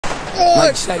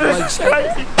Leg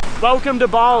shake. Welcome to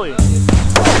Bali.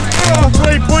 Oh,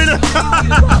 3-pointer.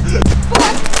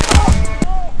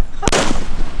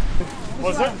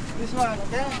 What's it? This one,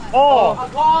 okay?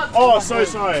 Oh, so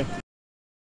sorry.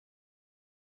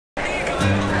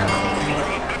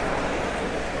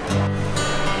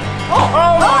 Oh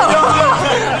my God!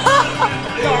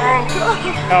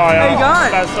 How you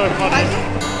going? That's so funny.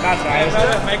 That's right.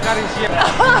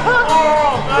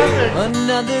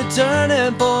 Another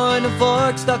turning point, a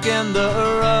fork stuck in the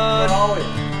road.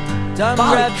 Time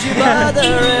grabs you by the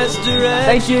wrist,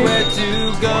 directs you where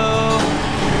to go.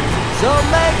 So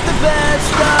make the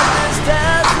best of this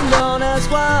task and don't ask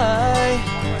why.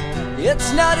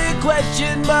 It's not a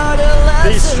question but a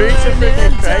lesson. These streets are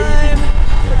freaking crazy.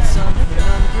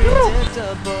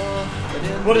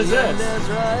 What is this?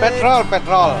 Petrol.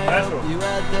 You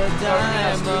at the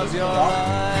time of your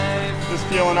life. Just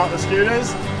fueling up the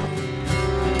scooters.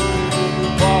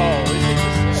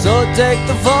 So take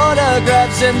the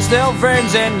photographs and still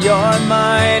frames in your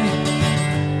mind,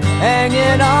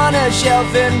 hanging on a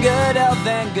shelf in good health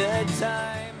and good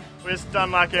time. We've just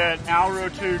done like an hour or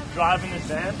two driving this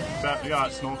van. About to go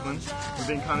out snorkeling. We've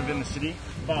been kind of in the city,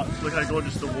 but look how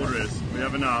gorgeous the water is. We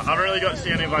haven't, I haven't really got to see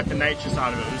any of like the nature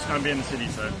side of it. We're just kind of be in the city,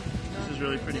 so this is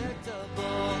really pretty.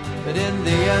 But in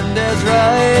the end is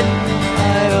right.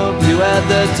 I hope you had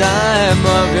the time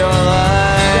of your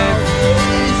life.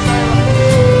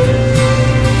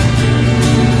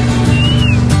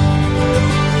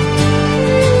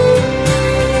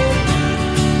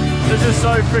 This is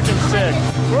so freaking sick.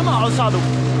 We're on the other side of the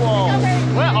world.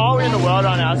 Where are we in the world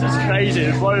right now? This is crazy.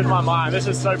 It blows my mind. This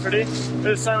is so pretty.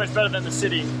 This is so much better than the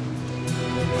city.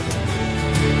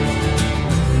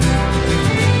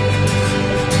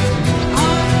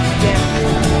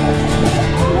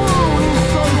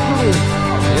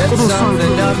 It's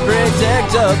something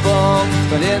unpredictable,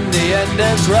 but in the end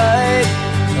it's right.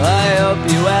 I hope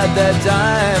you had the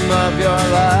time of your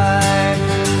life.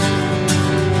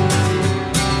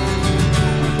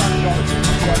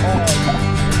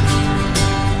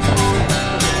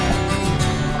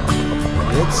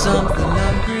 It's something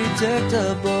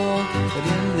unpredictable, but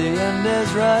in the end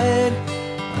is right.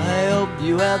 I hope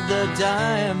you had the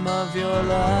time of your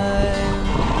life.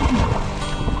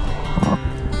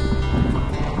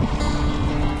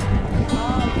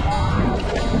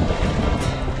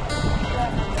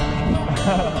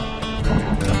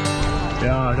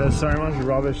 Yeah, there's so much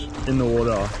rubbish in the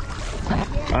water.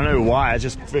 I don't know why, it's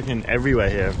just freaking everywhere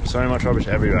here. So much rubbish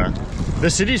everywhere. The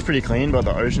city's pretty clean, but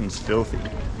the ocean's filthy.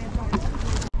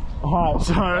 Alright,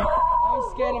 so I'm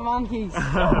scared of monkeys.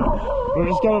 we're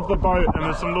just going off the boat and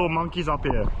there's some little monkeys up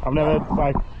here. I've never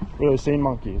like really seen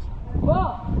monkeys.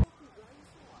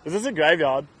 Is this a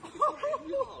graveyard?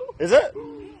 Is it?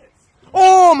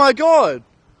 Oh my God!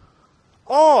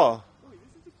 Oh!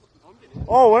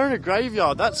 Oh, we're in a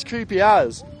graveyard. That's creepy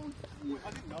as.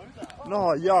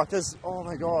 No, yuck. There's. Oh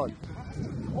my God.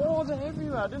 Oh, they're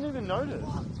everywhere. I didn't even notice.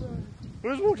 We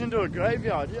just walked into a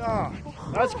graveyard. Yeah.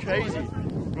 That's crazy.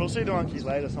 We'll see the monkeys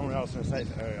later somewhere else in a safe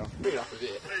area. Bring it up a bit.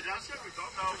 Hey, did I say we got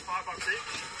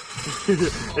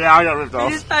 $5 each? Yeah, I got ripped off.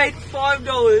 We just paid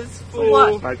 $5 for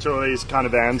what? Like two of these kind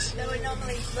of vans.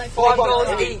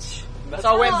 $5 each. So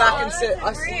I went back and said, I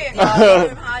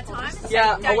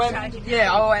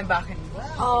went back and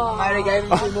Mary gave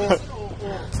him 2 more.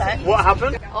 What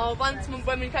happened? Once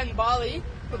when we came to Bali,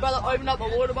 my brother opened up a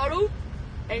water bottle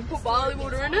and put barley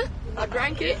water in it. I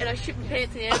drank it and I shit my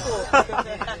pants in the airport.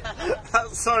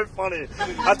 That's so funny.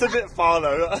 That's a bit far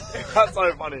though. That's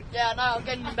so funny. Yeah, no, I'm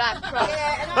getting you back.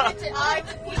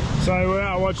 So we're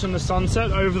out watching the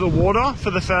sunset over the water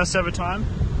for the first ever time.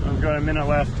 I've got a minute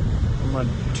left on my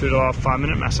 2.5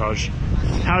 minute massage.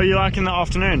 How are you liking the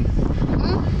afternoon?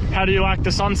 How do you like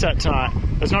the sunset tonight?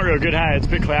 It's not real good, hey? It's a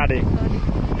bit cloudy.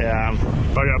 Yeah,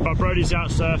 but Brodie's out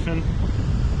surfing.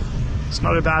 It's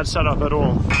not a bad setup at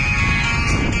all.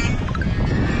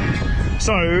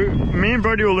 So, me and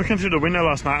Brodie were looking through the window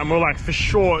last night and we're like, for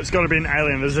sure it's got to be an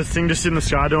alien. There's this thing just in the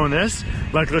sky doing this,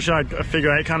 like literally like a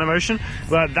figure 8 kind of motion.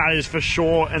 But that is for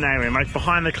sure an alien. Like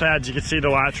behind the clouds you can see the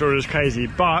light through, it was crazy.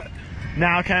 But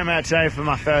now I came out today for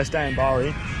my first day in Bali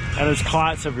and there's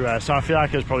kites everywhere, so I feel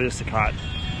like it was probably just a kite.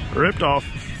 Ripped off.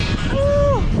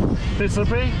 Woo! Bit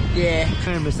slippery? Yeah. I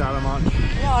didn't miss out on much.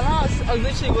 Yeah, I know. I was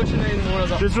literally watching it in the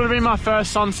water. This would have been my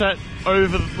first sunset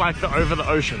over over the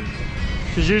ocean.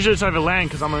 Because usually it's over land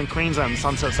because I'm in Queensland, the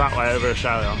sunset's that way over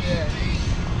Australia. Yeah.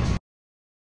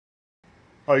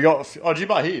 Oh, did you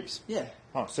buy heaps? Yeah.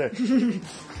 Oh, sick.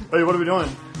 Hey, what are we doing?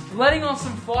 Letting off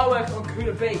some fireworks on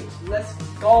Kuta Beach. Let's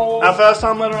go. Our first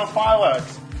time letting off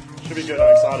fireworks. Should be good,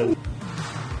 I'm excited.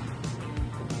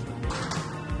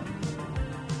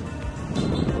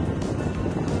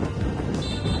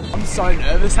 so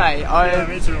nervous, hey. Yeah,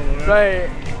 me too. Bro,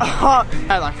 I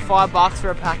had like $5 for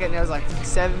a packet and there was like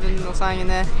 7 or something in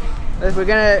there. We're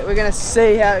gonna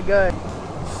see how it goes.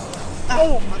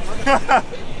 Oh!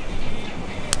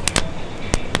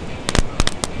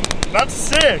 That's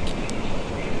sick!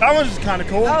 That was kind of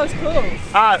cool. That was cool.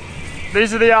 Alright,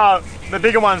 these are the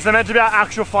bigger ones. They're meant to be our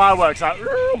actual fireworks. Like,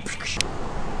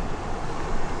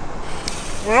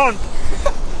 we're on.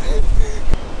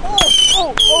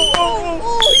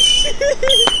 Oh, shit!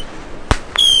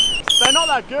 They're not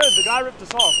that good. The guy ripped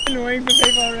us off. Annoying for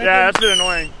people, I reckon. Yeah, that's a bit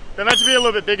annoying. They're meant to be a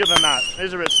little bit bigger than that.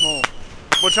 These are a bit small.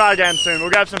 We'll try again soon. We'll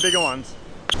grab some bigger ones.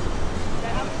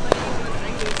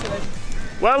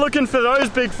 We're looking for those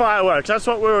big fireworks. That's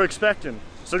what we were expecting.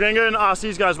 So we're gonna go and ask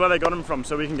these guys where they got them from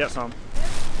so we can get some.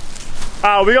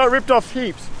 We got ripped off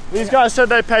heaps. These guys said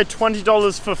they paid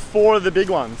 $20 for 4 of the big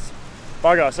ones.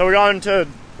 Bugger. So we're going to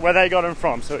where they got them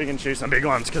from so we can shoot some big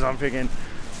ones because I'm freaking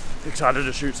excited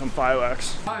to shoot some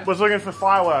fireworks. Was looking for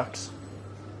fireworks.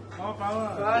 Oh,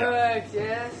 fireworks,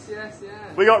 yes.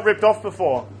 We got ripped off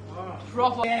before.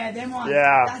 Proper. Yeah, them ones.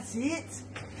 Yeah. That's it.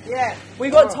 Yeah.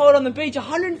 We got told on the beach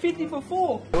 150 for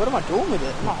 4. What am I doing with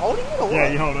it? Am I holding it or what?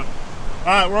 Yeah, you hold it.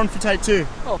 Alright, we're on for take 2.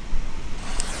 Oh.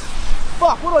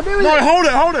 Fuck, what do I do with it? No,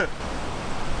 hold it!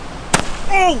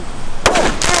 Oh!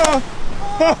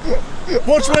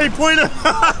 Watch where you point it!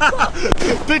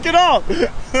 Pick it up!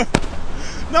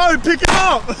 No, pick it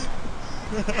up!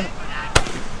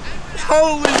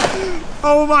 Holy!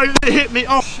 Oh my, it hit me!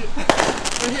 Oh shit!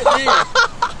 It hit me!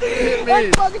 It hit me!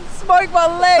 I fucking smoked my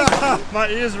leg! My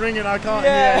ear's ringing, I can't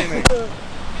hear anything.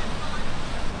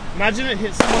 Imagine it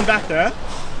hit someone back there.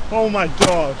 Oh my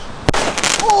gosh.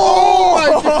 Oh my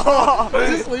god! Is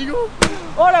this legal?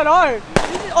 I don't know.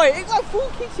 Oh, it got full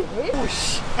kicks in here.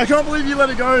 Oh, I can't believe you let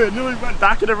it go. It nearly went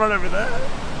back at everyone over there.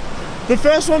 The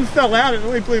first one fell out. It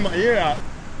nearly blew my ear out.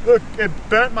 Look, it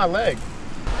burnt my leg.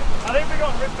 I think we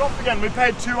got ripped off again. We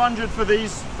paid $200 for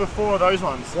these, for 4 of those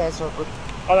ones. Yeah, so good.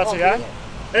 Oh, that's okay?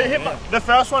 Yeah. It hit my, the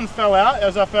first one fell out. It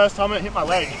was our first time. It hit my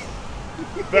leg.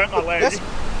 Burnt my leg.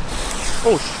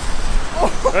 Oh,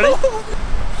 ready?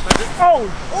 Oh!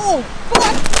 Oh!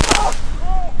 Fuck!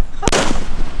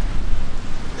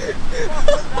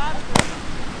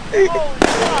 Holy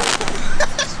fuck!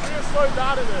 We're so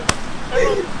bad at it.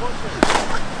 Everyone's watching.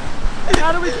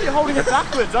 How do we keep holding it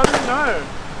backwards? I don't know.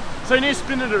 So you need to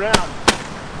spin it around.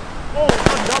 Oh,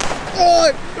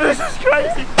 oh, this is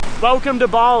crazy. Welcome to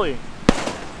Bali.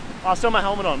 I still have my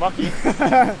helmet on, lucky.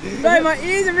 No, my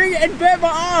ears are ringing and burnt my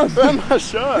arm. Burnt my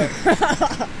shirt.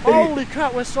 Holy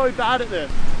crap, we're so bad at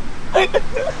this. Oh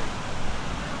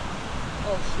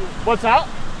shit. What's that?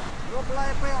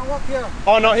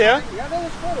 Oh, not here?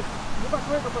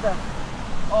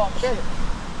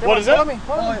 What is it?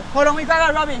 Hold on, we got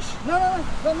our rubbish. No,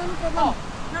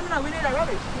 No, we need our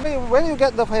rubbish. when you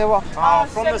get the fireworks? Oh,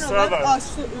 from the server.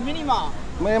 Minimart.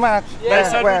 Minimart.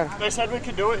 Yeah. They said we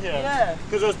could do it here. Yeah.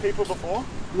 Because there was people before.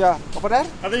 Yeah, over there.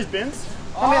 Are these bins?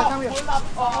 Come here.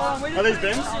 Are these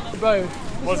bins? Bro.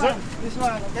 Was it? This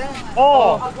one, okay?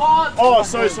 Oh,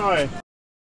 so sorry.